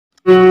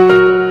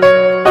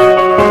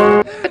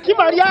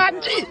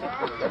Timaliati.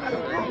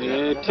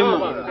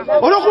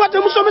 Olwokuba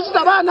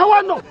temusomesa abaana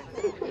wano.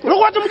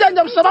 Olwokuba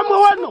temujanja busabamwe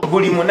wano.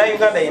 Buli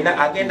munnayuganda yenna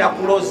agenda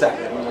kuloza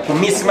ku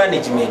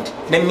mismanagement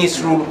ne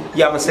misrule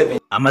ya Museveni.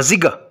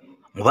 Amaziga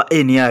muba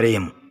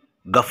NRM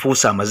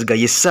gafuusa amaziga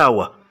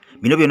y'essaawa.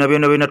 Bino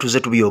byonna tuze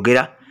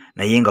tubiyogera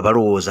naye nga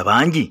balowooza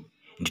bangi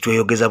nti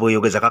tweyogeza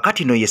bweyogeza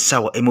kakati no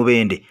y'essaawa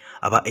emubende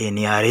aba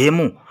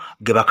NRM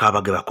ge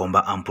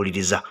bakomba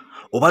ampuliriza.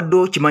 Obadde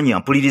okimanyi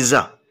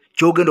ampuliriza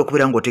kyogenda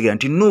okubeera ng'otegeera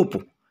nti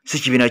nuupu si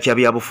kibiina kya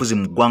byabufuzi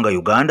mu ggwanga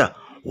Uganda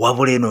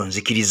wabula eno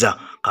nzikiriza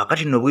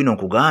kakati nno bwino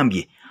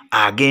nkugambye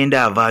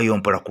agenda avaayo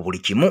mpola ku buli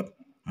kimu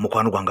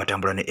mukwano gwange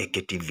atambula ne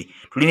EKTV.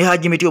 Tuli ne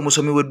Haji Miti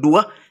omusomi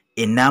w'Eddwa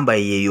enamba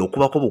yeyo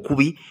okubako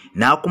bukubi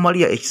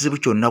n'akumalya ekizibu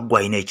kyonna gwe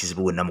alina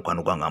ekizibu wenna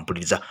mukwano gwange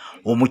ampuliriza.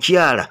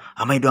 Omukyala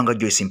amanyiddwa nga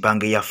Joyce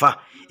Mpange yafa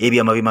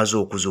ebyama bimaze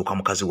okuzuuka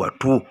mukazi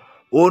wattu.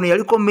 Ono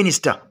yaliko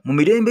minisita mu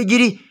mirembe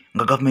giri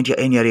nga gavumenti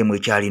ya NRM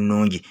ekyali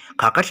nnungi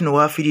kakati no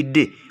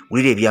waafiridde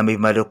wulira ebyama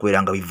bimaze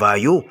okubeera nga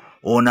bivaayo.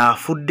 Ono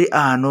afudde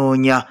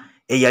anoonya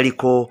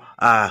eyaliko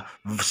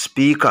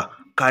speaker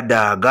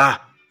Kadaga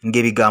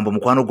ng'ebigambo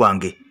mukwano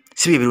gwange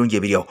si bye birungi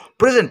ebiryawo.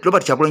 President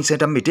Robert Kyagulanyi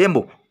Ssentamu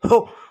Mitembo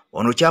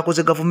ono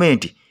kyakoze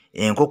gavumenti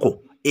enkoko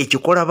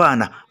ekikola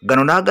baana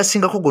gano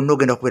n'agasingako gonna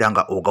ogenda kubeera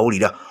nga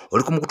ogawulira.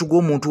 Oli ku mukutu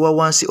gw'omuntu wa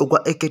wansi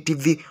ogwa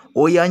EKTV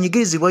oyo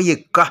anyigirizibwa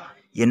yekka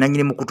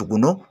yenanyini mukutu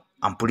guno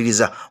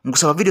ampuliriza.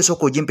 Nkusaba video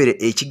soko ojimpere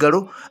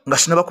ekigalo nga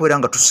sinaba kubeera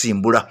nga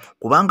tusimbula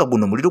kubanga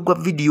guno muliro gwa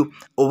video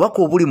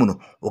obako obuli muno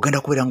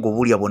ogenda kubeera nga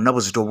obulya bonna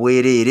buzito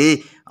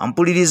bwereere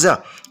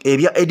ampuliriza.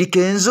 Ebya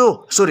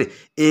Edikenzo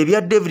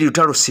ebya David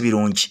Lutalo si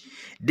birungi.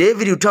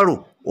 David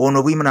Lutalo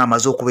ono bwimana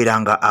amaze okubeera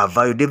nga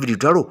avaayo. David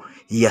Lutalo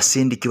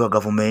yasindikibwa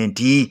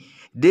gavumenti.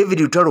 David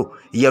Lutalo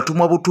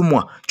yatumwa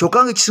butumwa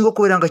kyokka nga ekisinga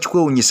okubeera nga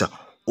kikwewunyisa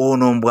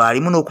ono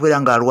mbwalimu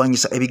n'okubeera nga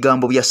alwanyisa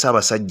ebigambo bya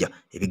Ssaabasajja.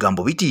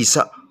 Ebigambo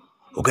bitiisa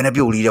ogenda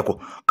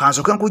byowulirako.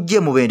 Kansoke nkujje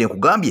mubende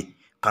nkugambye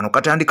kano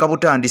katandika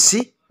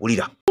butandisi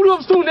wulira.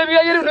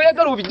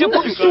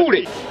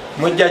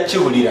 Mujja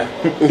kiwulira.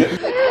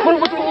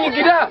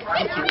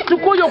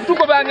 Tukoyo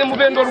okutuko bange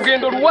mubendo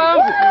olugendo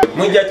luwanvu.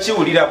 Mujja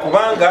kiwulira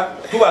kubanga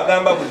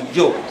tubagamba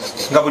bulijjo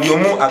nga buli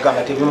omu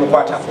agamba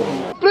tebimukwatako.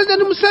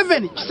 President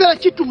Museveni kiseera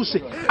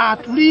kituuse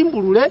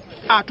atulimbulule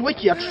atuwe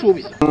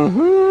kyatusuubiza.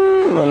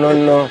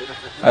 No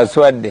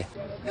aswadde.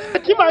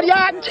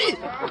 Timaliati.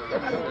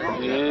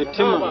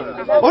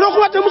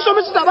 Olwokuba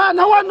temusomesa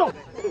abaana wano.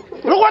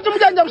 Olwokuba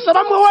temujanja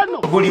busabamwe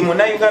wano. Buli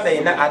munnayuganda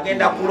yenna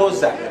agenda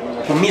kuloza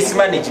ku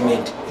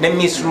mismanagement ne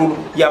misrule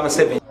ya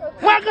Museveni.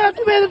 Mwagala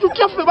tubeere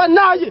tukyaffe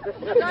bannaye.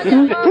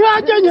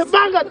 Twajenye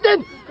ebbanga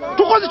ddene.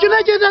 Tukoze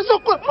kinekyeeza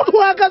soko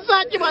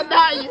twagasaaki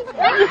bannaye.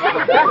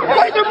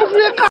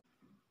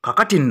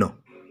 Kakati nno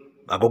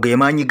ago ge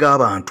maanyi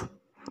g'abantu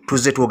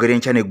tuzze twogere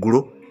enkya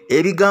n'eggulo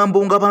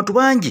ebigambo ng'abantu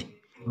bangi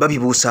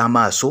babibuusa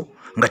amaaso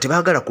nga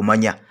tebaagala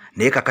kumanya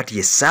naye kakati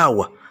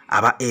y'essaawa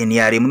aba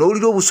NRM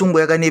n'owulira obusungu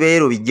oyagala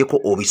n'ebyayero bijjeko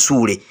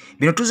obisuule.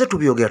 Bino tuzze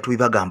tubyogera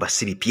tubibagamba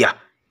si bipya.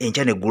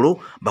 Enkya n'eggulo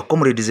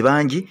bakomuledizi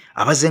bangi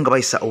abazze nga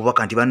bayisa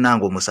obubaka nti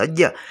bannanga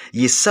omusajja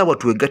y'essaawa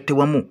twegatte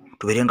wamu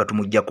tubeere nga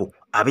tumuggyako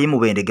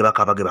ab'emubende ge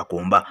bakaba ge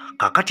bakomba.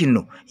 Kakati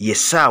nno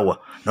y'essaawa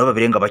nabo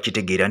babeere nga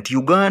bakitegeera nti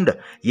Uganda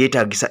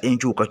yeetaagisa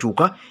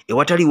enkyukakyuka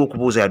ewataliwo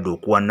okubuuza yadde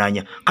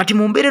okuwannanya. Kati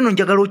mu mbeera eno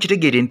njagala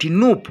okitegeere nti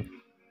nuupu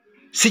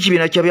si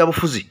kibiina kya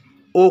byabufuzi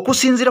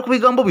okusinziira ku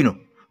bigambo bino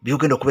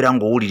byogenda okubeera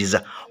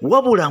ng'owuliriza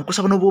wabula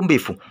nkusaba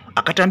n'obwombeefu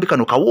akatambi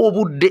kano kawa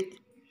obudde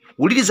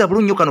wuliriza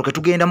bulungi kano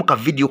ketugenda ka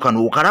video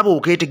kano okalaba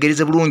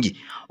oketegereze bulungi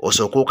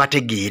osooka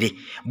okategeere.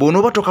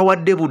 Bw'onooba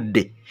tokawadde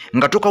budde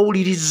nga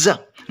tokawuliriza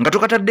nga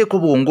tokataddeko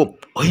bwongo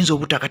oyinza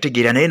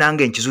obutakategeera naye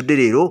nange nkizudde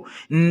leero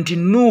nti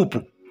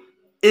nuupu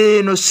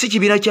eno si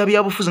kibiina kya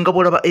byabufuzi nga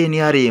bw'olaba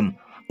NRM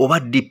oba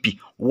DP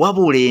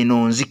wabula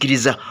eno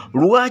nzikiriza.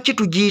 Lwaki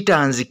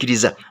tugiyita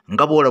nzikiriza?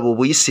 Nga bw'olaba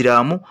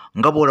Obuyisiraamu,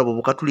 nga bw'olaba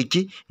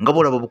Obukatuliki, nga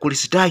bw'olaba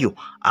Obukristaayo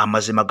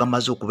amazima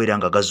gamaze okubeera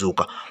nga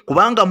gazuuka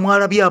kubanga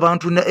mwalabye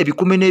abantu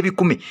ebikumi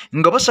n'ebikumi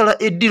nga basala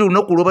eddiru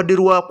lunaku lwobadde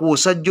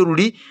lwakwosa jjo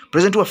luli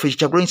President waffe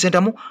Kyagulanyi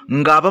Ssentamu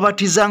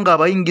ng'ababatiza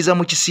ng'abayingiza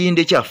mu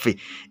kisinde kyaffe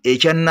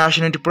ekya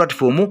National Unity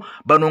Platform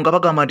bano nga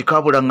bagamba nti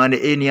kabulaŋŋane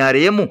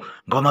NRM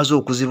nga bamaze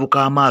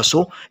okuzibuka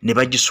amaaso ne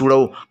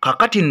bagisuulawo.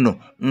 Kakati nno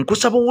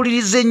nkusaba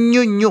owulirize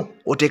nnyo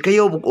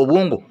otekeyo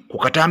obwongo ku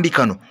katambi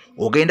kano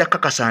ogenda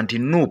kakasa nti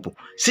nuupu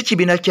si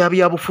kibiina kya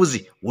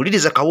byabufuzi.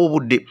 Wuliriza kawa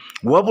obudde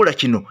wabula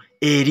kino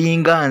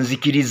eringa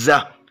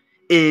nzikiriza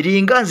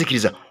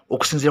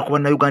okusinziira ku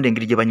bannayuganda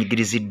engeri gye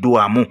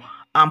banyigiriziddwamu.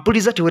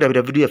 Ampuliza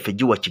teweerabira video yaffe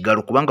giwa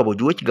kigalo kubanga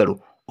bw'ogiwa ekigalo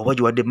oba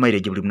giwadde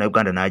mileage buli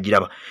munnayuganda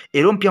n'agiraba.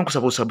 Era ompya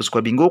nkusaba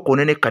osubscribinga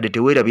okoone ne kadde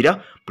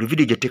teweerabira buli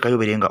video gye tteekayo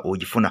obeere nga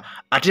ogifuna.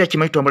 Ate era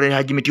kimanyi twambala ne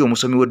Haji Miti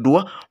omusomi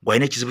w'Eddwa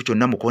gw'alina ekizibu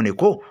kyonna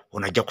mukooneko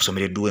onajja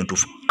kusomera Eddwa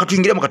entuufu.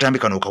 Katuyingire mu katambi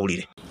kano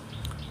okawulire.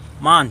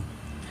 Man,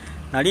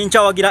 nali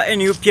nkyawagira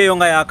NUP eyo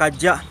nga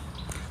yakajja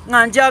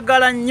nga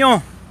njagala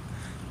nnyo.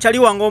 Kyali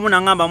wange omu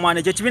n'aŋŋamba mwana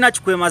ekyo kibiina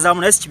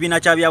kikwemazaamu naye si kibiina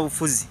kya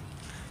byabufuzi.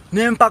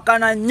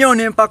 Nempakana nnyo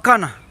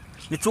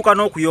ne tuuka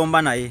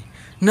n'okuyomba naye.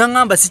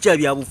 nangamba si kya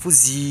bya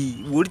bufuzi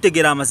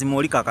bwolitegera amazima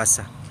oli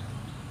kakasa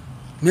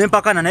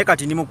nempakana naye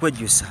kati ndi mu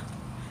kwejjusa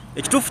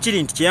ekituufu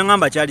kiri nti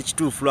kyeyangamba kyali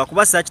kituufu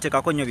lwakuba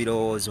saakiteekako nnyo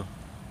birowoozo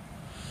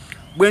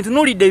bwe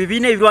ntunuulidde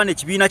ebibiina ebirwana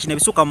ekibiina kino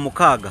ebisuka mu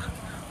 6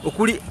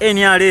 okuli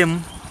NRM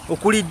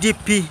okuli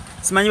DP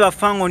simanyi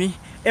bafangoni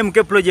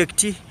MK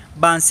project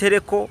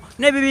bansereko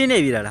n'ebibiina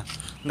ebirala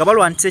nga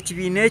balwanisa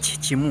ekibiina eki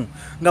kimu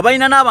nga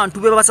balina n'abantu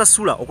be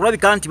babasasula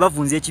okulabika nti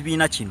bavunza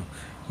ekibiina kino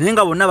naye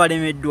nga bonna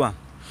balemeddwa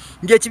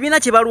nti ekibiina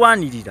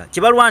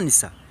kye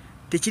balwanisa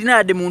tekirina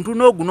yadde muntu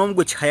n'ogu n'omu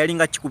gwe kihayali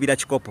nga kikubira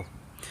kikopo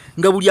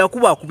nga buli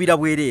akubira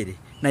bwereere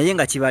naye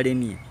nga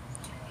kibalemye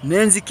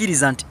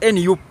nenzikiriza nti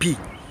NUP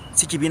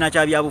si kibiina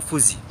kya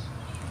byabufuzi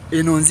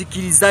eno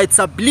nzikiriza it's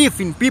a belief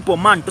in people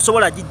man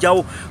tosobola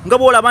gijjawo nga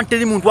bwolaba nti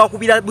teri muntu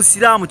akubira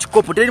busiraamu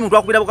kikopo teri muntu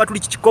akubira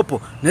bukatuliki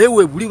kikopo naye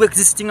we buli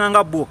existing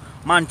nga bwo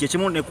man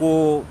kyekimu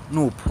neko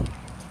nupu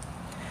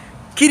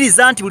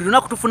kiriza nti buli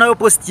lunaku tufunayo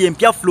post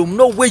empya from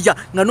nowhere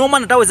nga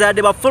nomana taweza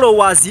yadde ba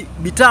followers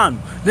 5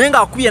 naye nga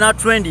akubye na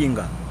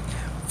trendinga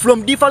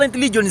from different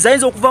regions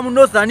ayinza okuva mu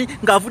northern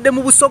nga avudde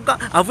mu Busoga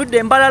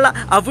avudde Mbalala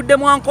avudde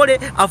mu Ankole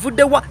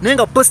avudde wa naye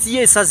nga post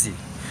ye esaze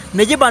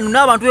naye bano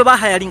n'abantu be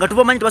bahayalinga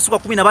tubamanyi tebasuka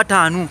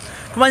 15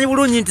 tumanyi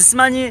bulungi nti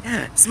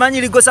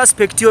simanyi legal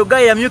suspect yo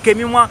guy yamyuka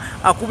emimwa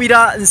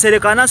akubira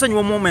nsereka nansonyi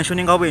wo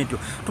mentioninga bwentyo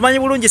tumanyi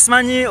bulungi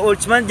simanyi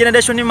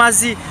generation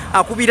mazi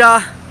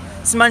akubira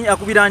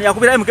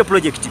MK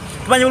project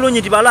tumanyi bulungi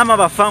nti balama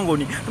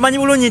bafangoni tumanyi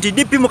bulungi nti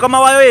DP mukama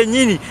wayo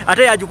yennyini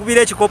ate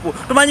yajukubira ekikopo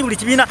tumanyi buli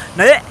kibiina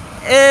naye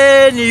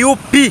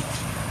NUP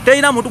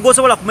teyina muntu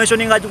gosobola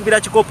kumentioninga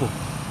ajukubira kikopo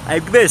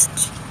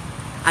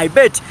I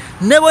bet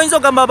nebo inzo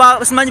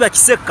gamba simanyi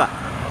bakiseka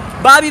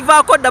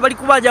babivaako dda bali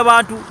kubanja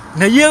abantu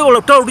naye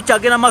olutalo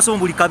lukyagenda maaso mu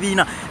buli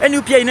kabiina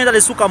NUP inenda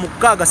lesuka mu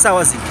 6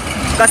 saawa zino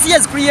kasi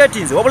is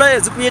creating wabula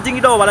is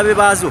creating dawo balabe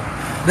baazo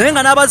naye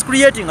nga n'abazi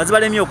creating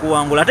azibalemye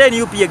okuwangula ate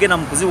NUP yegenda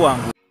mu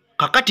kuziwangula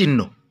kakati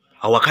nno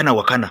awakana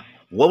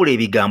wabula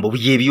ebigambo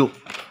byebyo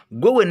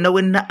gwe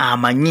wenna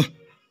amanyi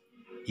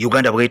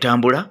Uganda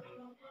bwetambula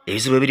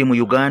ebizibu ebiri mu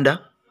Uganda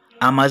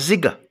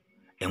amaziga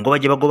engoba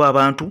gye bagoba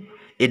abantu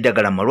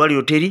eddagala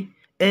malwaliro teri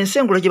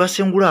ensengula gye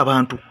basengula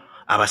abantu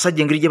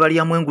abasajja engeri gye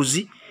balyamu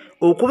enguzi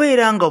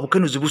okubeera nga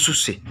obukenuzi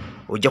bususe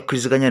ojja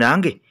kukiriziganya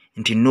nange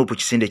nti Nuupu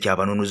kisinde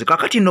ky'abanonuzi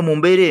kakati nno mu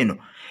mbeera eno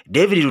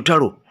David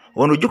Lutalo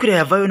ono jjukira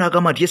yavaayo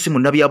n'agamba nti yesi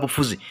munna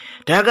byabufuzi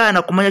tayagala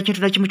na kumanya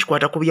kintu na kimu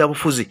kikwata ku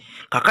byabufuzi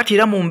kakati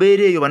era mu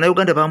mbeera eyo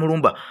bannayuganda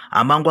bamulumba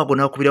amangu ago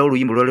n'akubirawo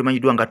oluyimba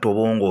lwalumanyiddwa nga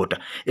Tobongoota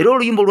era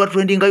oluyimba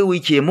olwatulendingayo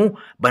wiiki emu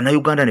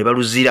bannayuganda ne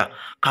baluzira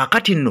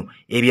kakati nno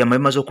ebyama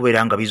bimaze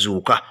okubeera nga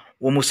bizuuka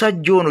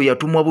omusajja ono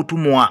yatumwa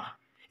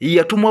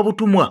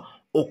butumwa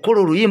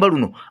okukola oluyimba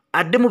luno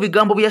adde mu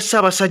bigambo bya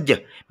Ssaabasajja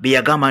bye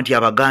yagamba nti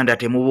Abaganda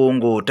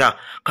temubongoota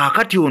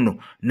kakati ono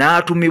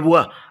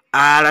n'atumibwa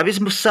alabe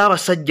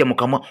Ssaabasajja mu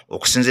kamwa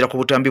okusinziira ku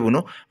butambi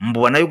buno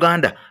mbu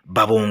bannayuganda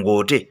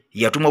babongoote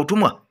yatumwa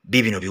butumwa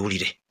bibino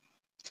biwulire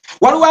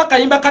waliwo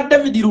akayimba ka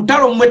David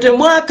Lutalo mmwe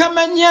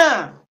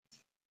temwakamanya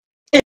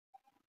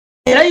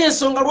era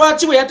yensonga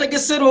lwaki bwe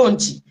yategesero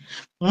nti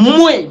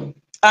mmwe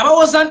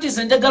abawoza nti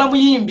nze njagala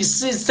muyimbi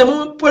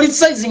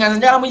semupolisizinga nze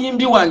njagala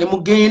muyimbi wange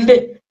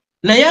mugende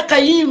naye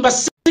akayimba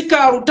si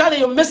ka Lutalo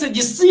eyo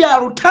message si ya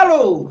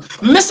Lutalo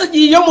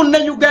message yo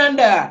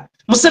Munnayuganda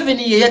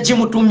Museveni ye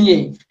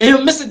yagimutumye eyo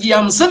message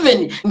ya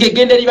Museveni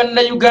ngegenda eri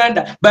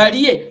Bannayuganda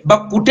baliye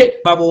bakute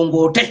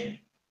babongote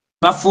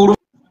bafuru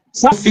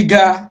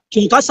figa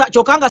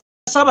kyokanga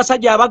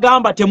Ssaabasajja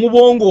abagamba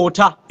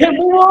temubongoota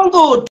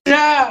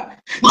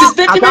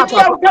statement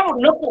ya Lutalo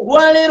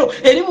olwaleero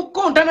eri mu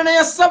kontana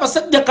ya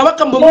Ssaabasajja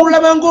Kabaka mwe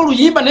mulaba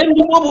ng'oluyimba naye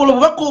ndimu obwo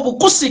bubaka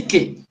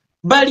obukusike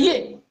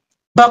balye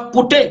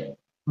bakute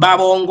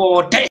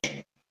babongote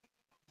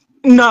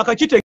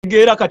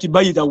nakakitegeera kati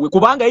by the way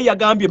kubanga ye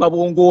yagambye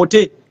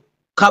babongoote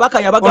Kabaka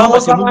yabagamba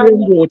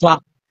temubongoota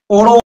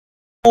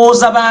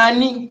olowooza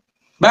baani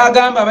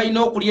bagamba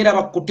balina okulyera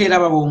bakkuteera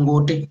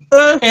babongoote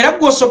era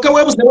gwosoke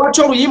weebuze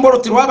lwaki oluyimba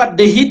olwo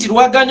terwabadde hiti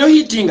lwaganyo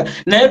hitinga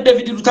naye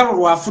David Lutalo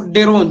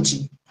lwafuddero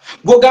nti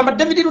gwogamba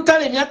David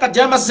Lutalo emyaka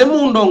gy'amaze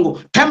mu ndongo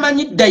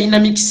tamanyi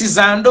dynamics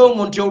za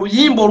ndongo nti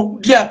oluyimba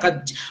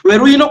oludyakajja lwe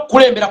luyina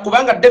okukulembera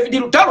kubanga David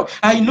Lutalo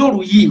alina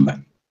oluyimba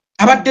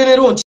abadde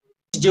leero nti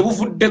gye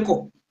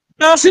buvuddeko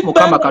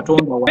Mukama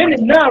Katonda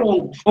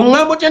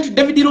oŋŋambo nti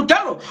David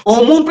Lutalo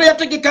omuntu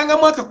eyategekanga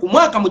mwaka ku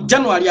mwaka mu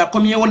January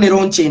akomyewo ne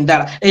lonche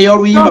endala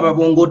ey'oluyimba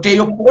babongoote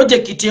eyo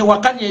projekiti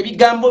ewakanya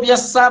ebigambo bya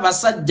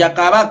Ssaabasajja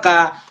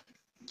Kabaka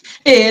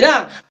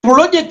era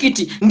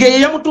projekiti ng'eyo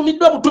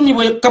yamutumiddwa butumi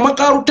bwe kamwa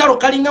ka Lutalo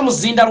kalinga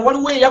muzindalo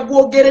waliwo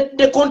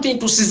eyagwogeredde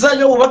content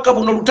usizayo obubaka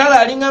buno Lutalo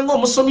alinga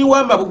ng'omusomi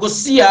w'amabugo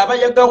si aba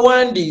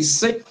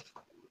yagawandiise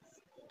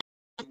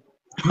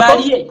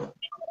balye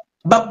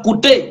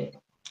bakute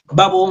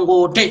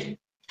babongoote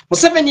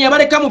Museveni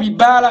yabaleka mu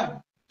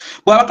bibaala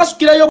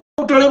bw'abakasukirayo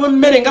obutole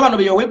bw'emmere nga bano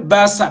beyowe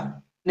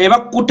ebbaasa ne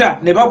bakkuta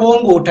ne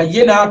babongoota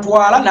ye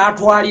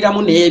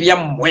n'atwaliramu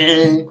n'ebyammwe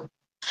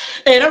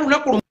era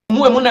lunaku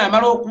lumu we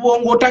munaamala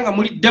okubongoota nga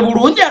mulidde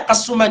bulungi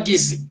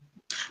akasumagizi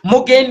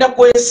mugenda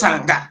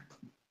kwesanga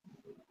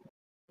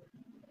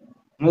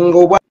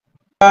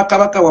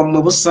ng'obwakabaka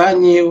wammwe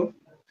busaanyeewo,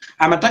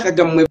 amataka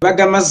gammwe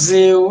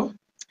bagamazeewo,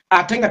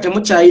 ate nga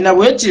temukyalina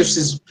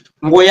bwekyusizo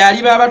ng'oyo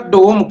aliba abadde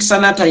ow'omukisa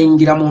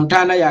n'atayingira mu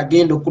ntaana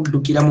yagenda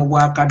okuddukira mu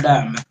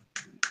bwakadaama.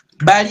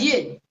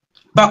 Balye,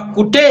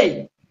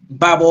 bakkute,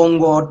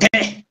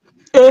 babongoote,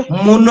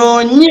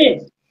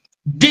 munoonye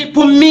deep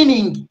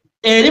meaning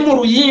eri mu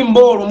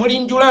luyimba olwo.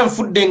 Mulinjula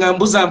nfudde nga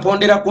mbuza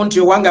mponderako nti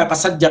owange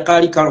akasajja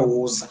kaali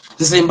kalowooza,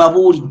 nze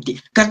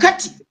mbabuulidde.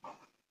 Kakati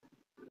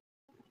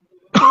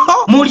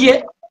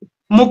mulye,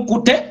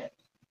 mukkute,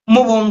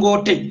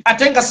 mubongoote,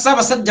 ate nga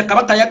Ssaabasajja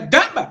Kabaka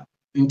yagamba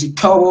nti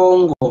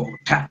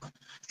tobongoota,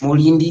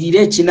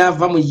 mulindirire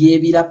ekinaava mu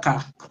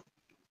y'ebiraka,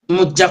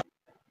 mujja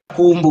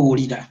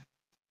kumbuulira.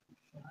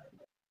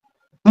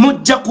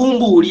 Mujja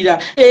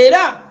kumbuulira.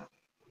 Era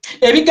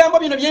ebigambo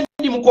bino bye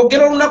ndi mu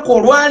kwogera olunaku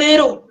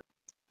olwaleero,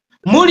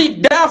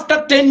 mulidde after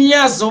 10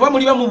 years oba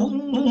muliba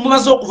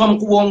mumaze okuva mu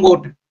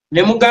kubongoota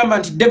ne mugamba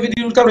nti David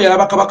Lutalo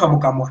yalaba kabaka mu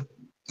kamwa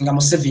nga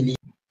Museveni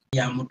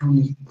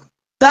yamutumye.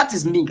 That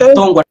is me.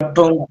 Tongwa.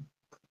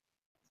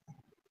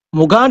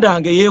 Muganda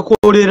wange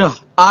yeekolera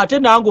ate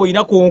nange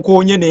olina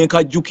konkonye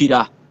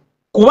n'enkajjukira,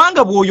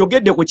 kubanga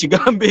bw'oyogedde ku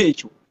kigambo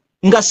ekyo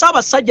nga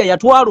Ssaabasajja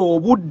yatwala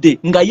obudde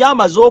nga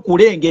yamaze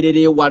okulengerera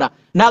ewala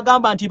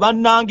n'agamba nti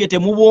bannange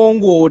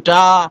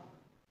temubongoota.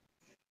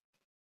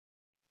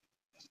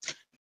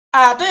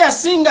 Ate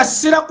yasinga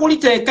ssira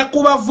kuliteeka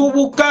ku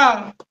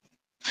bavubuka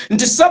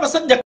nti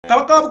Ssaabasajja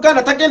Kabaka wa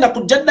Buganda tagenda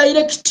kujja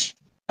direct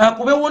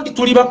akubewo nti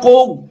tuli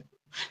bakoowu.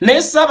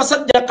 Naye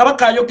Ssaabasajja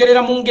Kabaka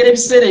ayogerera mu ngeri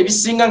ebiseera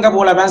ebisinga nga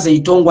bw'olaba nze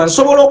Itongwa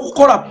nsobola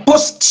okukola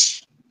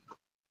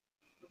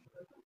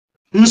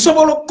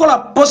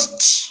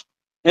post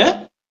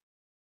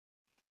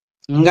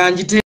nga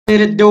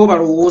ngiteereddewo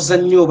balowooza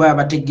nnyo oba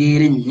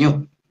abategeere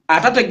nnyo.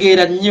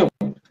 Atategeera nnyo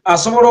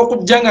asobola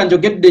okujja nga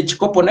njogedde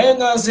ekikopo naye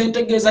nga nze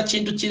ntegeeza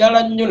kintu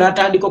kirala nnyo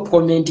n'atandika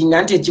okukomenti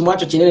nga nti ekimu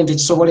akyo kinene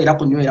tekisobola era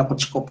kunywera ku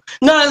kikopo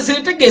nga nze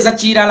ntegeeza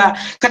kirala.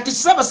 Kati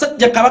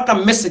Ssaabasajja Kabaka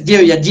message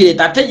eyo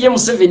yagireeta ate ye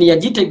Museveni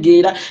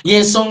yagitegeera,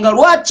 y'ensonga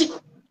lwaki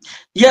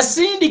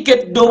yasindika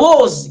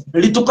eddoboozi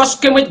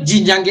litukasukemu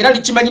ejjinja ng'era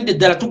likimanyidde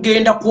ddala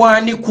tugenda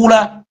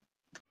kwanikula.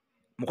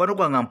 Mukwano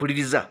gwange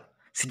mpuliriza,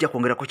 sijja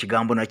kwongerako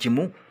kigambo na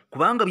kimu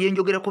kubanga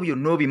byenjogerako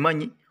byonna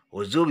obimanyi,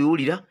 ozze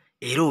obiwulira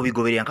era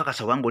obigoberera.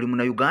 Nkakasa wange oli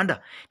muna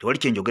Uganda tewali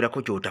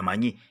kyenjogerako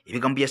kyotamanyi.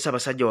 Ebigambo bya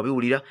Ssaabasajja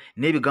wabiwulira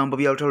n'ebigambo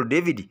bya Lutalo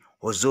David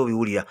ozze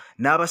obiwulira,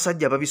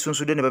 n'abasajja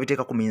babisunsudde ne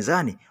babiteeka ku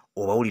minzaani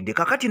obawulidde.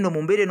 Kakati nno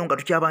mu mbeera eno nga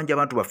tukyabanja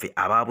abantu baffe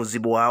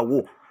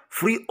abaabuzibwawo,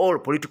 free all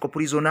political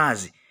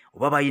prisoners,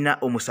 oba balina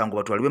omusango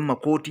batwalibwe mu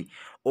makooti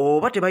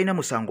oba tebalina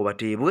musango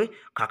bateebwe.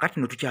 Kakati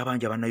nno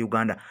tukyabanja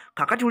bannayuganda.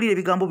 Kakati wulira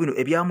ebigambo bino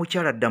ebya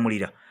mukyala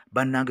Ddamulira,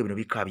 bannange bino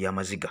bikka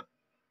byamaziga.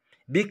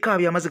 Bikka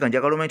byamaziga.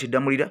 Njagala omanyi nti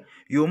Ddamulira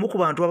y'omu ku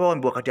bantu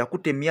abawambibwa kati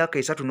akutte emyaka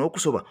 3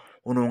 n'okusoba,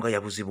 ono nga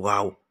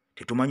yabuzibwawo.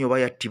 Tetumanyi oba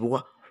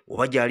yattibwa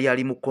oba gyali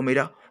ali mu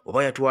kkomera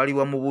oba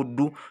yatwalibwa mu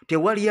buddu,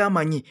 tewali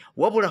amanyi,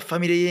 wabula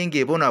famire ye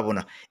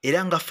ng'ebonaabona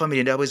era nga famire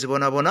endala bwe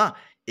zibonabona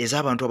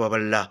ez'abantu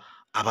ababalala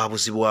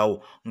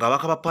ababuzibwawo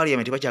ng'abaka ba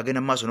paaliyamenti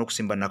bakyagenda mu maaso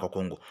n'okusimba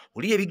Nakakongo.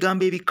 Wulira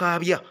ebigambo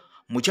ebikaabya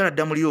mukyala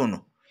Ddamulira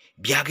ono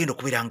byagenda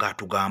okubeera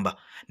ng'atugamba.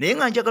 Naye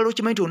nga njagala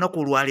okimanyi nti olunaku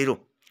olwaleero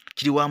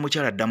kiri wa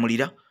mukyala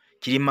Ddamulira,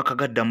 kiri mu maka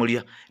ga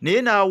Ddamulira,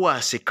 naye naawe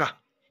aseka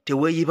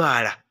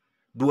teweeyibaala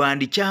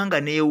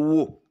dwandikyanga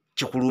n'ewuwo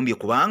kikulumbye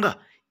kubanga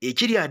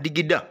ekiri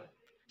adigida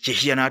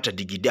kyekirya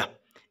n'atadigida,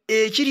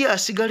 ekiri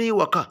asigala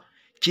ewaka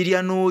kirya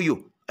n'oyo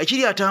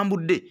ekiri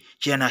atambudde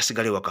kirya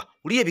n'asigala ewaka.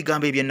 Wulira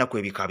ebigambo eby'ennaku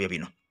ebikaabya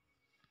bino.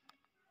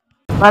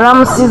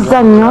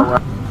 Balamusizza nnyo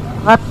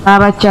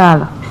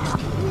abakyala,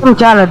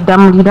 omukyala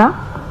Ddamulira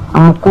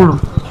omukulu,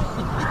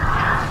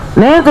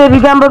 naye nze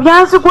ebigambo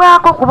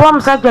byansigwako kuba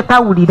omusajja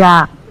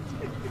tawulira.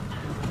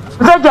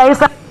 Omusajja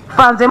ayisa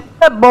nze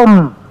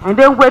mubbomu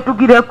ende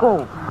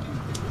nkwetugireko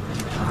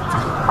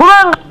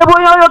kubanga ne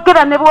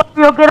bw'oyogera ne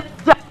bw'oyogera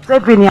kya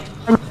Museveni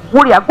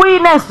wulya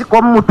guyina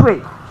ensiko mu mutwe.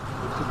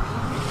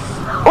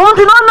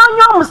 Omuntu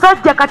n'onoonya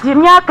omusajja kati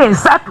emyaka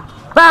 3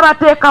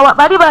 baabateekawa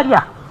bali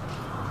balya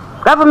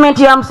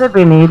gavumenti ya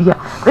Museveni erya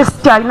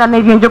tesikyalina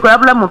n'ebyenjogera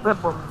bula mu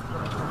bbomu.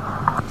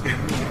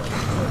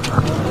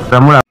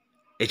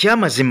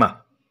 Ekyamazima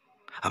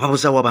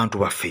ababuzaawo abantu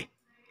baffe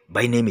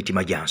balina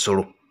emitima gya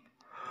nsolo.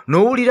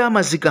 N'owulira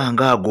amaziga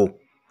ng'ago,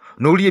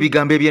 n'owulira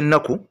ebigambo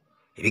eby'ennaku,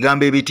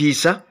 ebigambo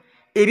ebitiisa,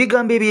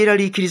 ebigambo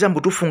ebyeraliikiriza mu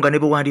butuufu nga ne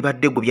bwe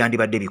wandibadde gwe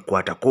byandibadde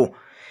bikwatako.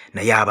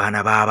 Naye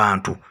abaana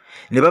b'abantu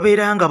ne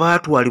babeera nga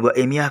baatwalibwa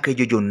emyaka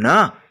egyo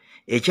gyonna.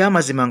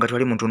 Ekyamazima nga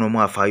twali muntu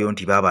n'omu afaayo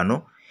nti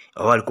baabano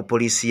oba bali ku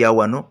poliisi ya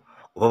wano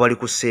oba bali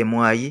ku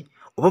Sseemwayi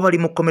oba bali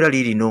mu kkomera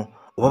liirino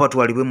oba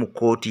batwalibwe mu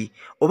kkooti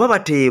oba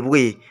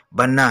bateebwe,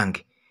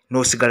 bannange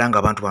n'osigala nga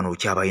abantu bano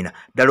okyabayina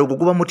ddala ogwo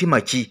guba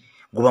mutima ki?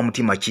 Guba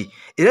mutima ki?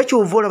 Era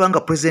kyova olaba nga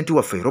pulezidenti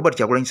waffe Robert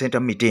Kyagulanyi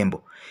Ssentamu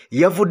Mitembo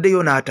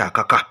yavuddeyo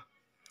n'ataakaka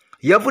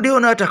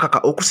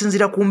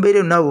okusinziira ku mbeera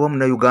eno naawe oba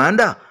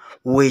Munnayuganda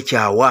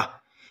weekyawa.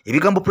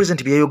 Ebigambo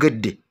pulezidenti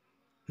byayogedde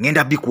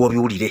ngenda bikuwa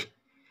biwulire.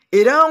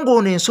 era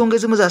ng'ono ensonga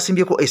ezimu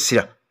zasimbyeko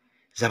essira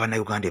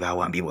z'abannayuganda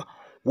baawambibwa.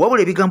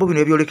 Wabula ebigambo bino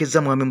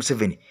ebyolekezza Mwami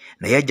Museveni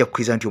naye ajja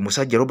kukkiriza nti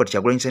omusajja Robert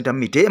Kyagulanyi Ssentamu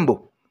Mitembo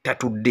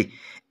tatudde,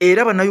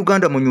 era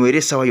bannayuganda munywere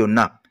essaawa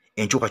yonna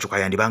enkyukakyuka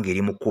yandibanga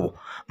eri mu kkubo.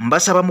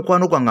 Mbasaba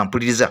mukwano gwange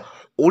mpuliriza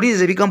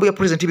owuliriza ebigambo bya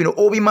pulezidenti bino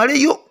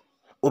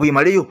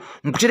obimaleyo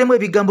nkuteremu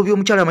ebigambo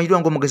by'omukyala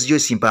amanyirwa ng'omugezi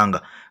Joyce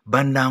Mpanga.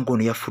 Bannange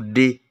ono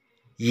yafudde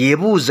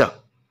yeebuuza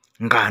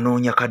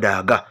ng'anoonya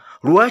kadaaga.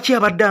 Lwaki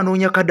abadde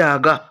anoonya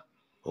kadaaga?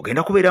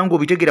 Ogenda kubeera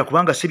ng'obitegeera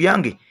kubanga si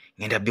byange,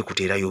 ngenda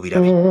bikuteerayo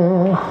obirabe.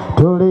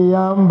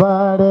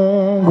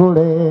 Tuliyambale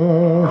ngule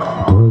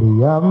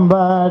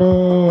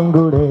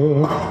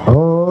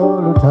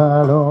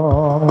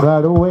olutalo nga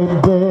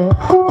luwedde,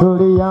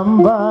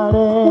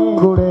 tuliyambale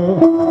ngule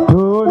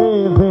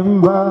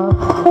tulivimba,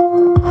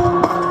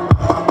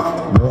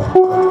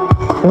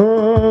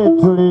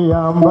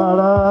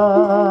 tuliyambala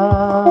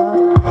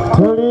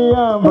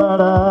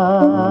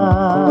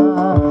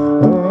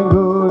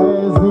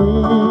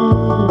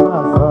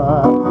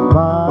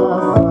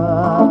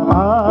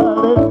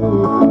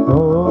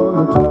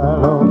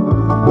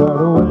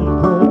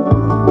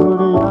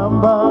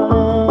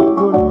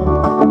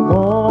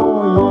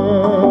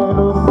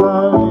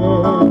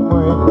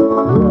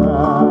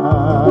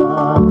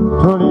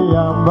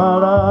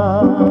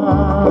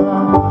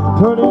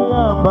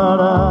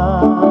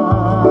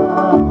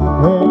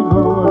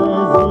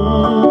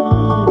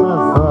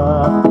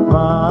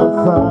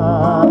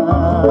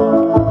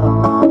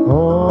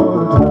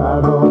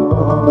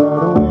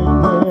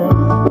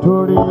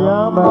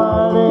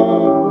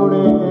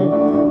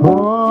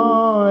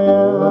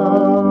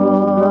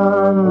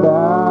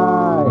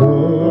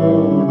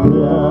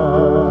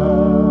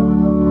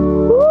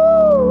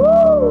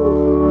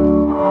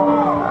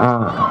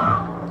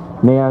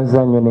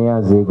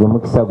neyanze gwe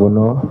mukisa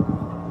guno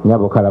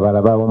nyabo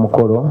kalabalaba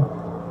w'omukolo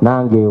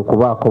nange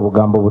okubaako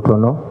obugambo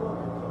butono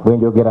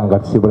bwenjogera nga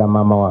tusibula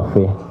maama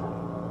waffe.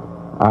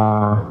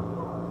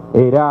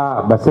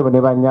 Era basebo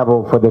ne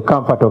banyabo, for the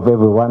comfort of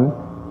everyone,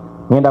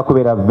 ngenda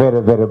kubeera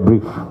very very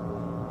brief.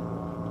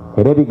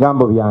 Era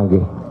ebigambo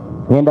byange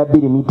ngenda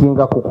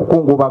birimitinga ku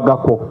kukungubaga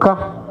kwokka.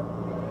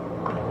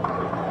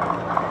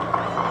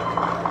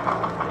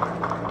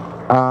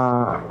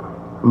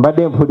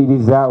 Mbadde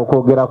mpuliriza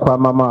okwogera kwa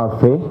maama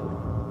waffe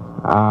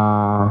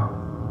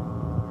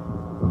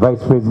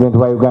Vice President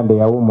wa Uganda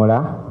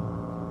yawumula.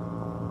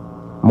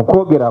 Mu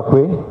kwogera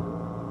kwe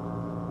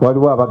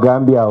waliwo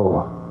abagambye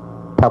awo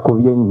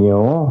takubye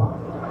nnyo.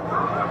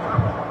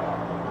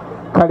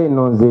 Kale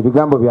nno nze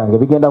ebigambo byange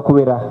bigenda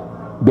kubeera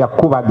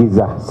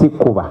byakubagiza si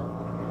kuba.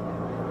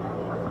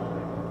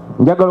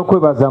 Njagala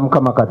okwebaza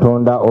Mukama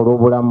Katonda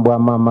olw'obulamu bwa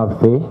maama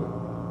waffe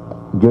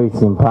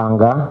Joyce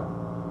Mpanga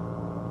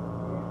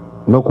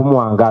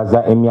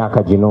n'okumuwangaaza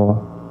emyaka gino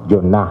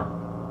gyonna.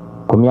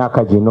 Ku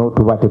myaka gino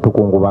tuba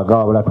tetukungubaga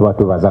wabula tuba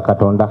twebaza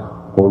Katonda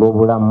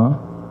olw'obulamu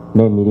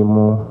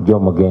n'emirimu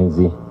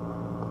gy'omugenzi.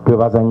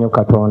 Twebaza nnyo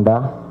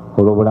Katonda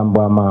olw'obulamu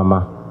bwa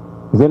maama.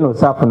 Nze no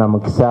saafuna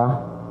mukisa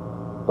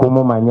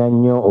kumumanya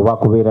nnyo oba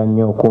kubeera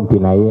nnyo kumpi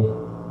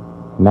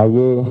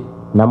naye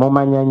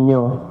namumanya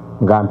nnyo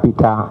nga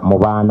mpita mu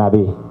baana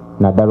be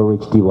naddala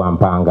ow'ekitiibwa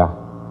Mpanga.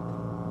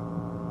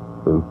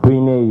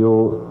 Tulina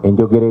eyo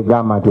enjogera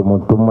egamba nti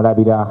omuntu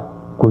tumulabira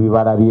ku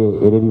bibala bye,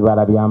 era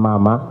ebibala bya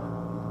maama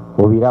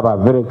obiraba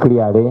very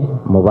clearly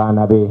mu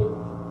baana be.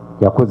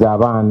 Yakuza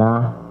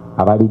abaana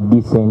abali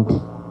decent,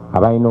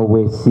 abalina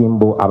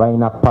obwesimbu,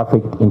 abalina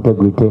perfect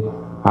integrity,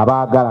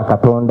 abaagala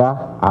Katonda,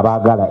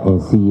 abaagala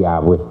ensi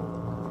yaabwe.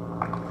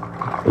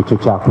 Ekyo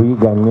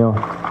kyakuyiga nnyo.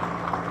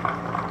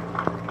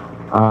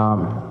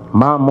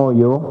 Maama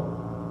oyo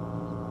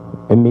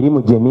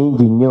emirimu gye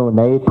mingi nnyo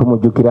naye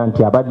tumujjukira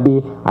nti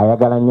abadde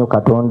ayagala nnyo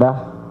Katonda,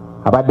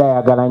 abadde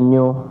ayagala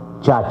nnyo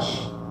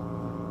church,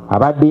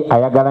 abadde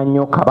ayagala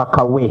nnyo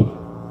kabaka we,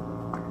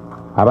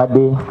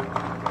 abadde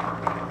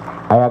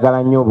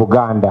ayagala nnyo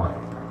Buganda,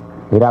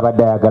 era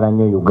abadde ayagala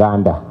nnyo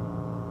Uganda.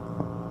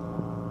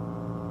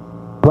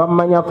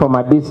 Twamumanya from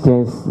a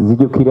distance.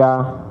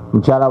 Nzijukira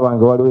mukyala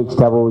wange waliwo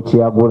ekitabo kye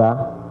yagula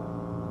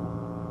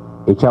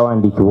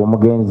ekyawandiikibwa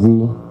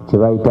omugenzi kye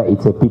bayita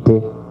It's a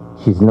Pity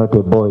She's Not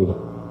a Boy.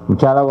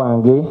 Mukyala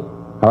wange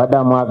abadde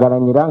amwagala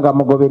nnyo era nga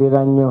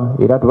amugoberera nnyo,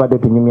 era tubadde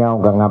tunyumyawo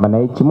nga ngamba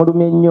naye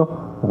kimulumye nnyo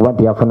okuba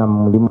nti yafuna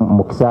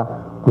mukisa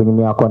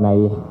kunyumyako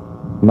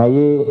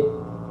naye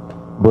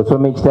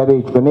bw'osoma ekitabo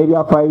ekyo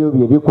n'ebyafaayo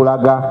bye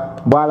bikulaga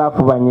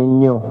bw'alafubanye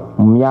nnyo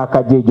mu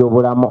myaka gye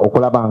egy'obulamu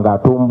okulaba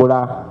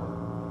ng'atumbula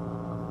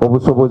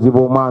obusobozi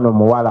bw'omwana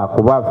omuwala.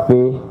 Kuba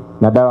ffe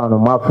naddala wano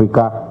mu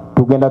Africa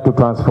tugenda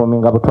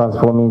tutransforminga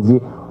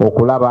butransforminzi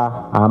okulaba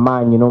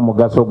amaanyi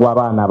n'omugaso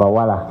gw'abaana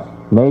abawala.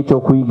 Naye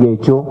ekyokuyiga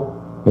ekyo,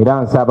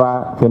 era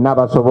nsaba ffenna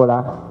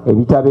abasobola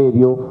ebitabo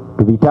ebyo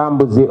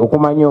tubitambuze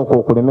okumanya okwo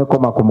okuleme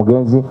koma ku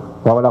mugenzi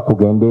wabula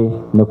kugende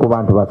ne ku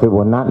bantu baffe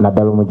bonna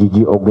naddala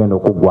omugigi ogenda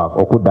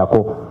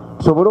okuddako,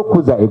 tusobole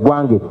okukuza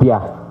eggwanga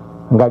eppya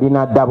nga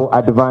lina double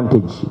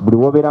advantage. Buli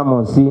wobeera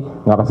mu nsi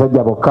nga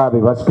basajja bokka be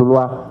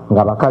basitulwa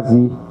nga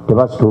bakazi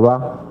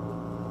tebasitulwa,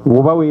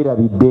 oba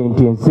weerabidde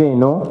nti ensi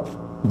eno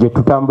gye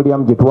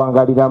tutambuliramu gye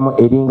tuwangaliramu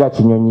eringa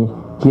kinyonyi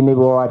kirina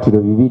ebiwawaatiro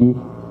bibiri,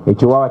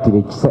 ekiwawaatiro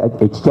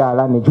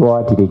ekikyala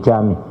n'ekiwawaatiro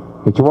ekyami.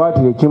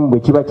 Ekiwawaatiro ekimu bwe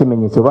kiba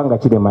kimenyese oba nga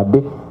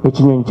kiremadde,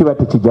 ekinyonyi kiba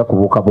tekijja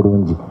kubuuka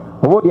bulungi.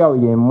 Oba oli awo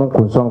y'emu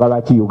ku nsonga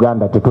lwaki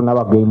Uganda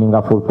tetunaba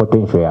gaininga full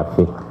potential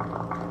yaffe.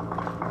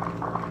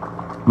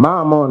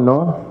 Maama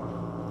ono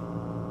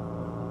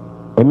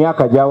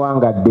emyaka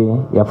gy'awangadde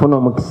yafuna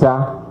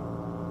omukisa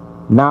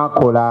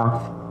n'akola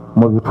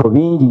mu bifo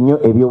bingi nnyo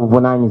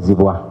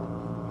eby'obuvunaanyizibwa.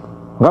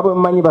 Nga bwe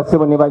mumanyi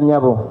bassebo ne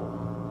bannyabo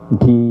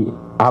nti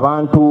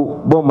abantu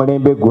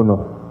b'omulembe guno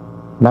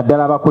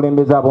naddala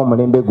abakulembeze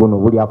ab'omulembe guno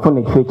buli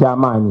afuna ekifo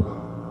eky'amaanyi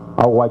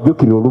awo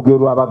wajjukira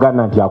olugero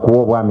lw'Abaganda nti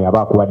akuwa obwami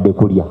aba akuwadde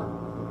kulya.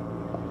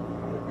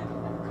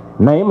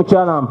 Naye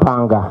mukyala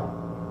Mpanga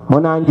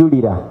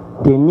munanjulira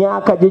nti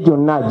emyaka gye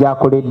gyonna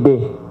gy'akoledde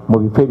mu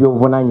bifo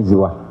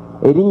eby'obuvunaanyizibwa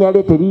erinnya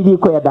lye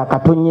teririiko yadde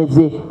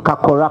akatonyeze ka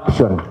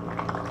corruption.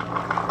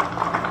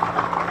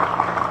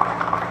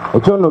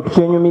 Ekyo nno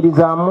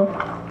tukyenyumirizaamu,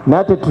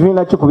 naye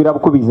tetulina kikubira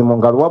bukubizi mu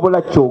ngalo,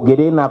 wabula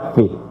kyogere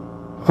naffe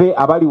ffe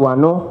abali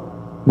wano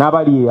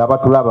n'abali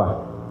abatulaba,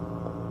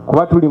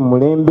 kuba tuli mu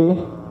mulembe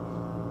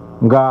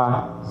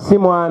nga si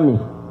mwami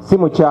si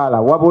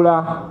mukyala,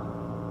 wabula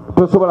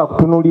tosobola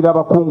kutunuulira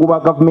abakungu ba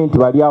gavumenti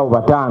bali awo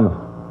bataano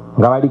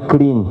nga bali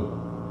clean.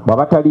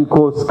 Bw'aba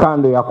taliiko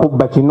sikando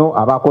yakubba kino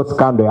abaako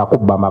sikando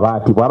yakubba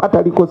mabaati, bw'aba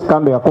taliiko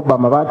sikando yakubba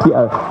mabaati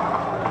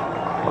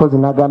kozi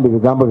nagamba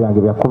ebigambo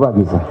byange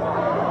byakubagiza.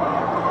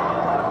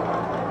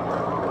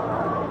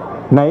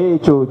 Naye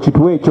ekyo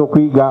kituwa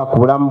ekyokuyiga ku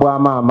bulamu bwa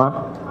maama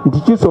nti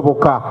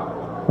kisoboka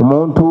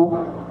omuntu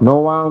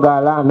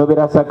n'owangaala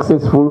n'obeera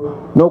successful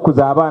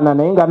n'okuza abaana,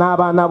 naye nga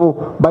n'abaana bo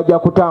bajja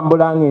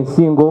kutambula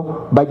ng'ensingo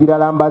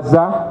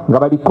bagiralambaza nga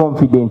bali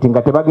confident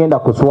nga tebagenda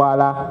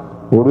kuswala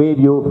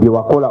olw'ebyo bye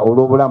wakola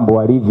olw'obulamu bwe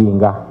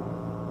walivinga.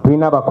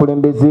 Tulina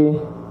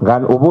abakulembeze nga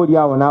oba oli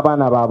awo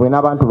n'abaana baabwe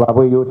n'abantu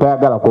baabwe eyo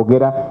tayagala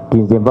kwogera nti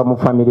nze nva mu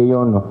famire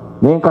y'ono,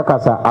 naye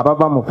nkakasa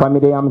abava mu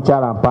famire ya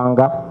mukyala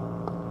Mpanga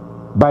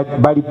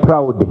bali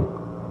proud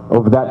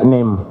of that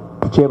name.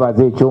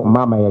 Tukyebaza ekyo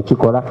maama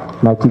yakikola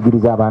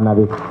nakigiriza abaana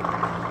be.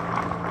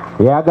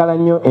 Yayagala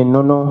nnyo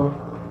ennono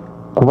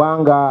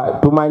kubanga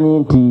tumanyi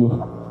nti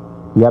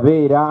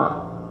yabeera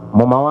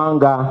mu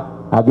mawanga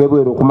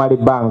ag'ebweru okumala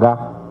ebbanga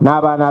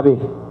n'abaana be,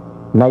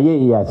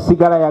 naye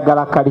yasigala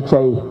yagala kalica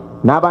ye,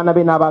 n'abaana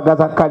be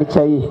n'abagaza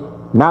kalica ye,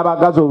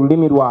 n'abagaza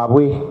olulimi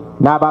lwabwe,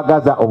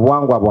 n'abagaza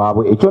obuwangwa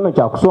bwabwe. Ekyo nno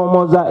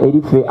kyakusoomooza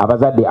eri ffe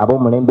abazadde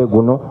ab'omulembe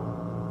guno.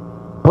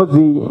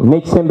 Pozi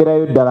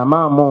n'ekisemberayo ddala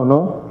maama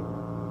ono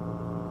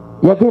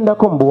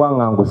yagendako mu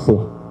buwaŋŋanguse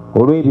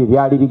olw'ebyo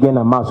byali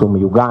bigenda maaso mu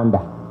Uganda,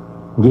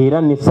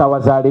 ng'era n'essaawa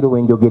za leero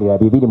wenjogerera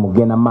bye biri mu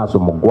kugenda maaso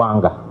mu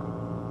ggwanga.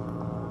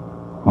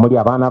 Muli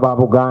abaana ba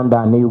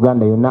Buganda ne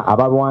Uganda yonna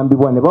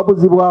abalwambibwa ne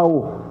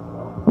babuzibwawo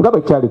nga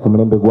bwe kyali ku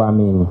mulembe gwa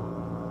Meeni.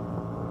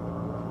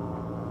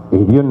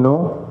 Ebyo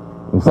nno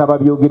nsaba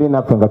byogere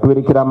naffe nga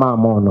twerekera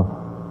maama ono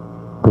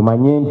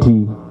tumanye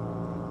nti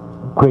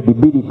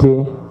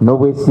credibility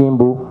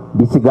n'obwesimbu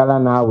bisigala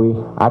naawe,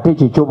 ate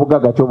ekyo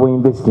ekyobugaga ky'oba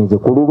investinze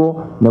ku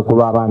lulwo ne ku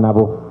lw'abaana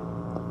bo.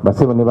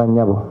 Basebo ne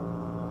bannyabo,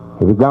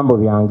 ebigambo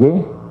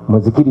byange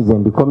muzikirize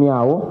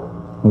mbikomyawo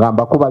nga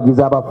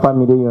mbakubagiza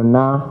abafamire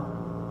yonna,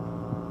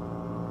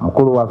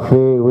 mukulu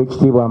waffe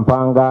Oweekitiibwa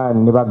Mpanga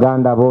ne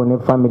baganda bo ne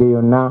famire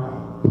yonna,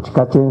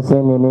 ekika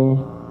ky'Enseenene,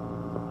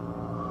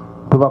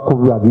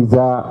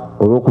 tubakubagiza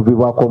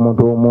olw'okuvibwako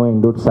omuntu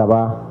w'omuwendo.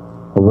 Tusaba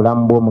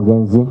obulamu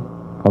bw'omugenzi,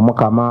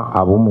 Omukama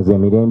abuumuze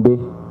emirembe,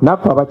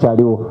 naffe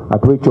abakyaliwo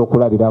atuwa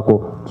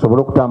ekyokulabirako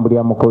tusobole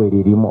okutambulira mu kkowe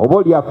lirimu.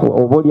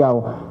 Oba oli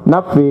awo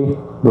naffe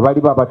bwe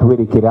bali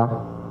babatuwerekera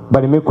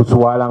baleme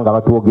kuswala nga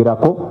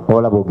batwogerako,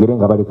 wabula boogere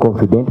nga bali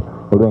confident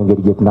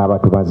olw'engeri gye tunaaba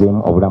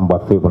tumazeemu obulamu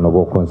bwaffe buno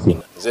bw'oku nsi.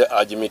 Nze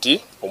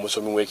Agimiti,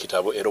 omusomi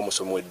w'ekitabo era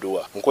omusomi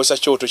w'edduwa,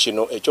 nkozesa kyoto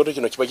kino. Ekyoto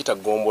kino kiba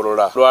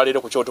kitagombolola.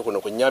 Lwaleero ku kyoto kuno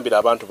kunnyambira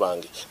abantu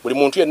bange. Buli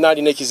muntu yenna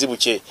alina ekizibu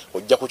kye,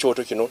 ojja ku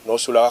kyoto kino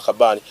n'osuulako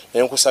akabaani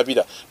ne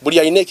nkusabira. Buli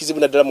alina ekizibu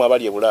naddala mu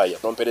abali e Bulaaya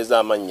nompereza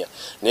amannya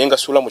naye nga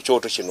suula mu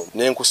kyoto kino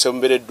ne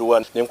nkusembera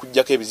edduwa ne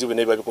nkuggyako ebizibu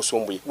n'ebiba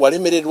bikusumbuye.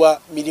 Walemererwa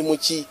mirimu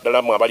ki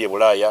ddala mu abali e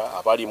Bulaaya,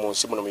 abali mu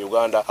nsi muno mu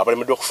Uganda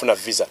abalemeddwa okufuna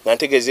visa? Nga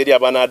ntegeeza eri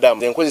abaana Adamu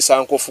nze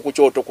nkozesa nkofu ku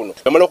kyoto kuno.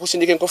 Namala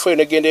okusindika enkofu eyo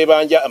negenda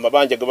ebanja,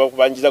 amabanja ge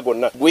bakubanjiza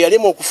gonna. Gwe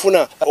yalema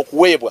okufuna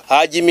okuweebwa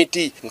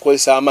Agimiti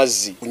nkozesa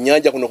amazzi ku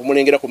nnyanja kuno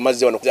kumulengera ku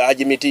mazzi wano.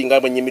 Agimiti nga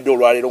bwe nnyimidde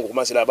olwaleero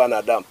ng'okumasira abaana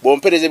Adamu.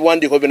 Bompereza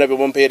ebiwandiiko byonna bye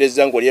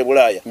bompereza ng'oli e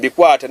Bulaaya,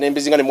 mbikwata ne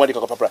mbizinga ne muwandika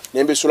kapapula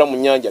ne mbisuula mu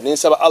nnyanja ne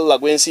nsaba Allah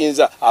gwe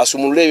nsinza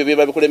asumulule ebyo bye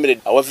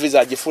babikulemeredde. Awa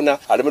visa agifuna,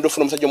 alemedde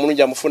okufuna omusajja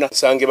omulungi amufuna.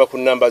 Nsangibwa ku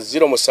nnamba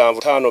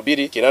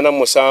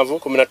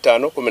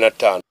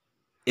 0752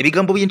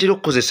 Ebigambo bye ntera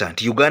okukozesa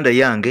nti Uganda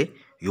yange,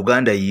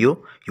 Uganda yo,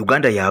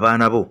 Uganda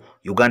y'abaana bo,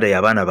 Uganda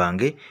y'abaana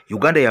bange,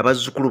 Uganda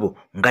y'abazzukulu bo,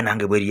 nga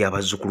nange bweri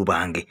y'abazzukulu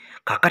bange.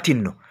 Kaakati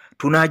nno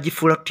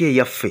tunaagifuula tutya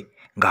eyaffe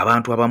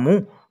ng'abantu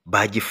abamu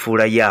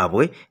bagifuula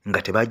yaabwe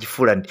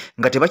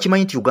nga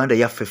tebakimanyi nti Uganda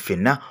yaffe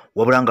ffenna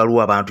wabula nga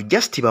luwa abantu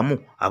just bamu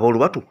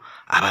ab'olubatu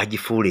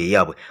abagifuula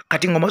eyaabwe.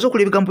 Kati ng'omaze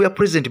okulya ebigambo bya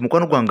pulezidenti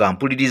mukwano gwange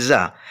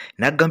ampuliriza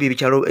n'agambye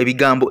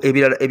ebigambo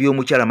ebirala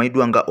eby'omukyala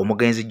amanyiddwa nga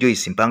omugenzi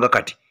Joyce Mpanga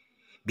kati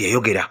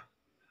byeyogera.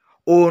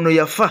 Ono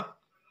yafa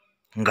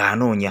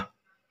ng'anoonya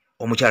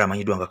omukyala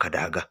amanyiddwa nga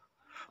Kadaaga.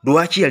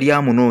 Lwaki yali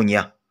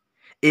amunoonya?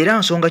 Era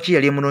nsonga ki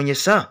yali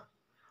emunoonyesa?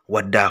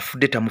 Wadde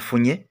afudde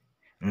tamufunye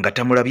nga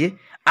tamulabye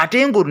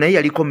ate ng'olwo naye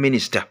yaliko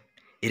minisita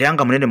era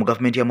nga munene mu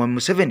gavumenti ya Mwami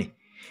Museveni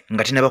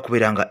nga tinaba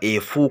kubeera nga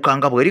efuuka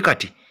nga bweri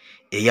kati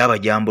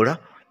ey'abajambula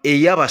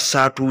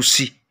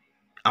ey'abasaatuusi.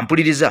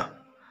 Ampuliriza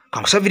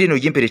kankusavire eno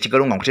jimpere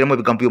ekigalo nga nkuteeramu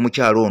ebigambo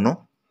by'omukyalo ono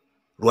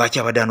lwaki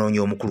abadde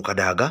anoonya omukulu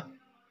Kadaaga.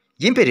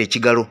 Jimpere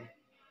ekigalo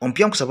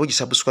ompya nkusaba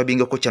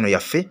ogisubscribingako channel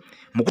yaffe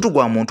mukutu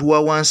gwa muntu wa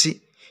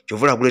wansi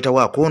kyovula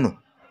guleetawo akono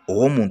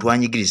ow'omuntu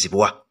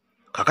anyigirizibwa.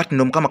 Kakati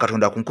no Mukama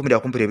Katonda akunkumira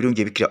akumpira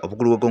ebirungi ebikira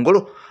obugulu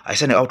bw'eggongolo. I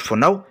sign out for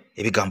now.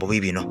 Ebigambo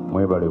bibino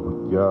mwebale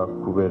kujja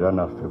kubeera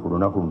naffe ku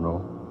lunaku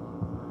luno.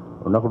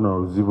 Olunaku luno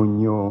luzibu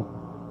nnyo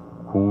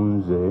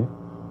kunze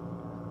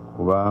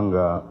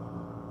kubanga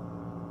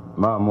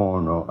maama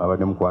ono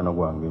abadde mukwano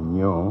gwange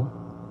nnyo.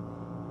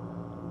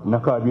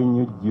 Nakaabye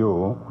nnyo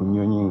jjo ku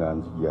nnyonyi nga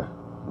nzija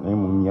naye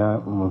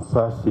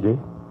munsaasire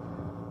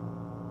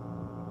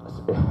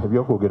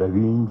ebyokwogera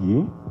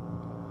bingi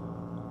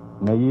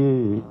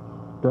naye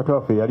taata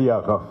waffe yali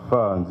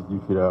akafa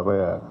nzijukira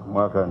aba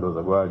mwaka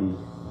ndooza gwali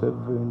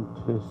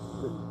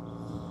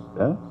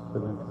 70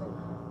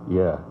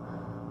 yeah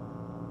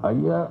a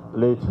year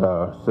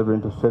later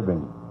 77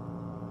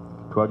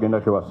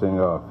 twagenda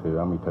tewasenga waffe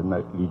bamuyita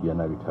Lydia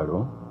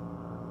Nabitalo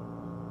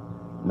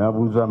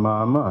nabuuza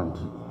maama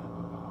nti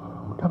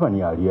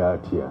mutabani ali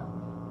atya.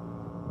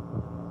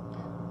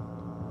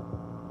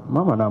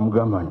 Maama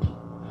namugamba nti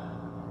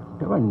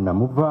mutabani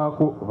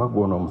namuvaako oba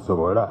gwona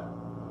omusobola.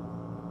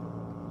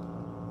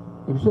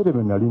 Ebiseera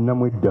bye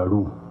nalinamu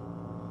eddalu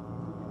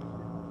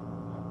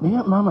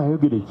naye maama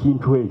yayogera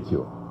ekintu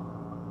ekyo.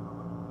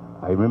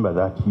 I remember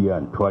that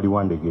year twali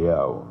wandege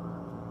yaawo.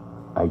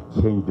 I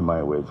changed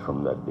my ways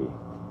from that day.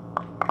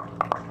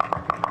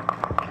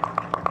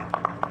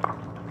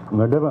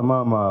 Nga ndaba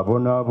maama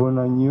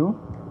abonaabona nnyo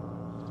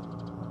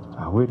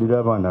aweerera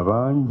abaana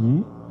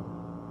bangi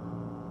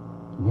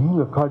naye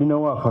nga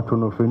kalinawo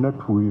akatono ffenna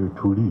tuyo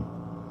tuli.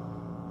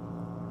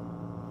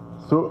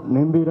 So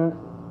nembeera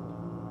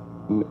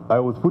I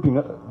was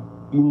putting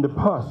in the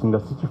past nga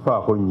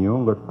sikifaako nnyo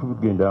nga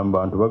tugenda mu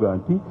bantu baga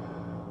nti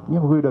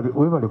nyabo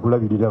webale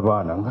kulabirira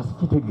baana nga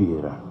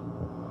sikitegeera.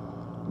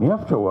 Naye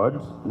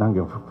afterwards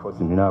nange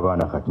nfuusi nina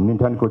abaana kati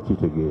nentandika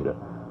okitegeera.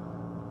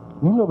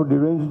 Naye nga budde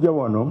lwenzija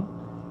wano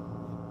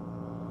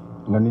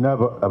nga nina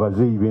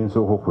abazeeyi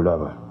bensooka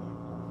okulaba.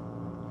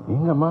 Naye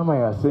nga maama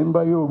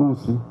yasembayo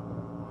oluusi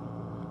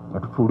nga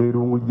tutuula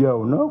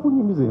erungujjaawo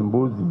n'akunyumiza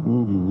emboozi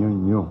nnyingi nnyo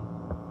nnyo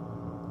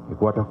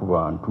ekwata ku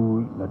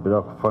bantu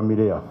naddala ku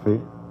famire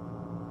yaffe.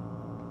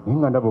 Naye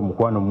nga ndaba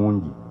omukwano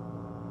mungi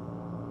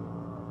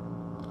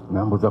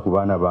nambuza ku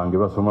baana bange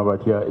basoma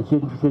batya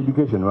ekintu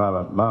ky'education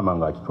maama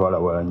ng'akitwala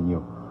wala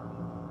nnyo.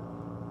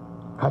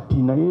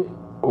 Kati naye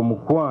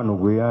omukwano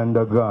gwe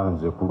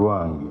yandaganze ku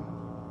lwange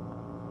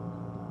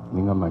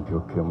ningamba nti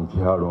okay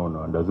mukyalo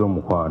ono andaze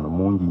omukwano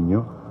mungi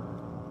nnyo.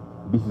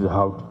 This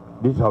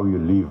is how you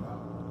live.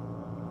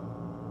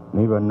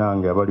 Naye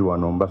bannange abali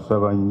wano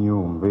mbasaba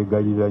nnyo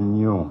mbeegalira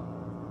nnyo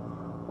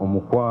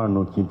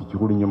omukwano kintu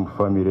kikulu nnyo mu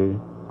famire.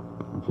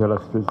 Mukyala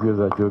Specials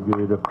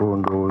akyogererako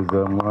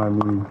ndowooza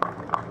mwami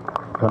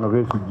Kano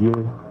Besigye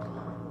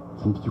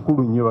kintu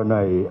kikulu nnyo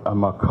banaye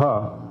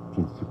amaka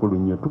kintu kikulu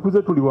nnyo.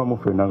 Tukuze tuli wamu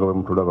ffenna nga bwe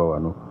mutulaba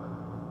wano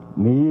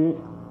naye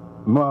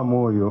maama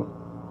oyo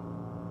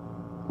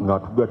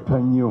ng'atugatta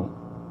nnyo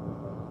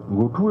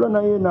ng'otuula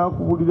naye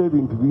n'akubulira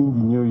ebintu bingi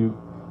nnyo.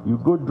 You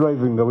go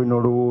driving nga bwe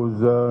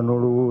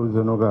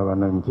nolowooza n'ogamba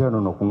naye mukyala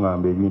ono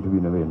okuŋŋamba ebintu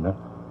bino byonna.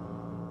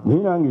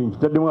 Naye nange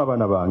nkitaddemu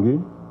abaana bange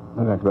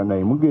naga nti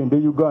banaye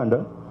mugende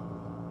Uganda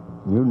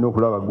naye olina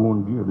okulaba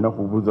gundi olina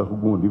kubuuza ku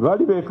gundi.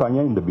 Baali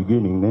beekanya in the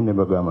beginning naye ne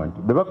bagamba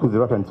nti be bakuze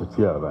batandisa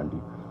kiraba nti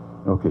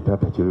okay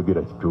taata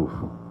kyoyogera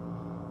kituufu.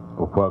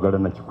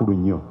 Okwagalana kikulu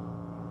nnyo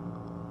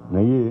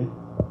naye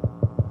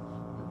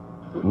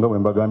nga bwe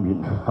mbagambye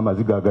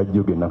amaziga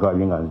agajjo ge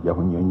nakaabye nga nzija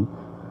ku nnyonyi.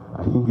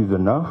 I think is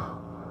enough.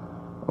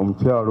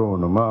 Omukyalo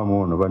ono maama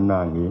ono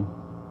bannange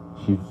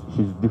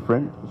she's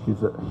different.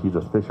 She's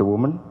a special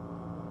woman.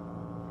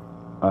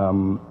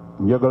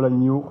 Njagala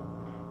nnyo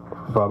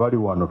ffe abali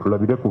wano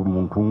tulabire ku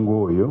muntu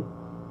ng'oyo.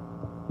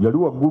 Yali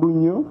waggulu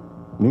nnyo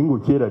naye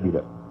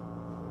ng'okyerabira.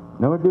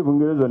 Nabadde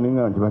Bungereza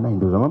nenga nti banaye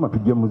ndowooza maama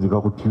tujja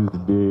muzika ku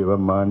Tuesday oba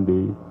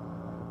Monday.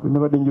 Bwe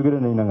nabadde njogera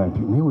naye nanga nti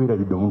naye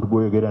weerabidde omuntu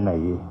gw'oyogera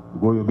naye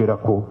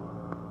gw'oyogerako.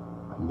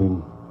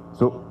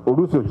 So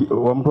oluusi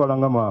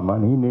wamutwalanga maama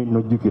naye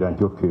nojjukira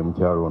nti okay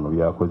mukyalo ono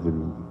byakoze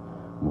bingi.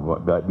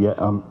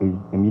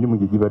 Emirimu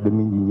gye gibadde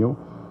mingi nnyo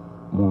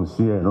mu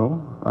nsi eno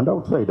and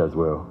outside as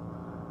well.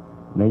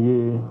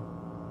 Naye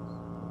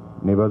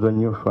nebaza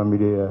nnyo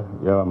famire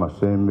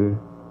y'Amasembe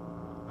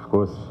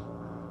course,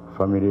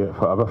 family,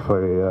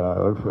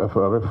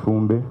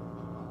 Fumbe.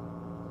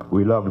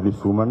 We loved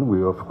this woman.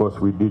 Of course,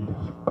 we did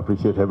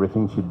appreciate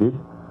everything she did.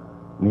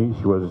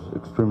 She was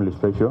extremely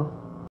special.